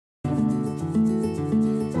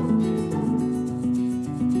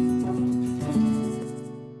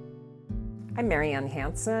I'm Ann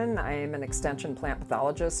Hansen. I'm an extension plant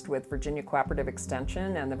pathologist with Virginia Cooperative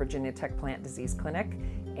Extension and the Virginia Tech Plant Disease Clinic.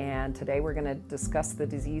 And today we're going to discuss the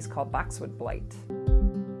disease called Boxwood Blight.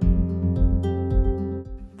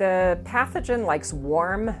 The pathogen likes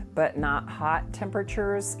warm but not hot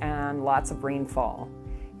temperatures and lots of rainfall.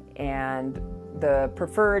 And the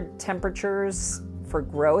preferred temperatures for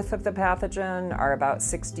growth of the pathogen are about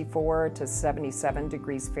 64 to 77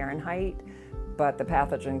 degrees Fahrenheit, but the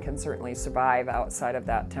pathogen can certainly survive outside of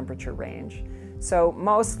that temperature range. So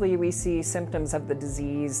mostly we see symptoms of the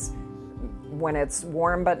disease when it's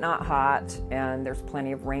warm but not hot and there's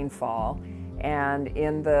plenty of rainfall. And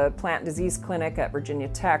in the Plant Disease Clinic at Virginia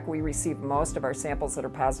Tech, we receive most of our samples that are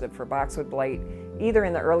positive for Boxwood Blight either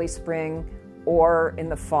in the early spring or in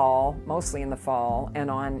the fall, mostly in the fall, and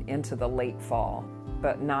on into the late fall,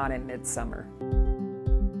 but not in midsummer.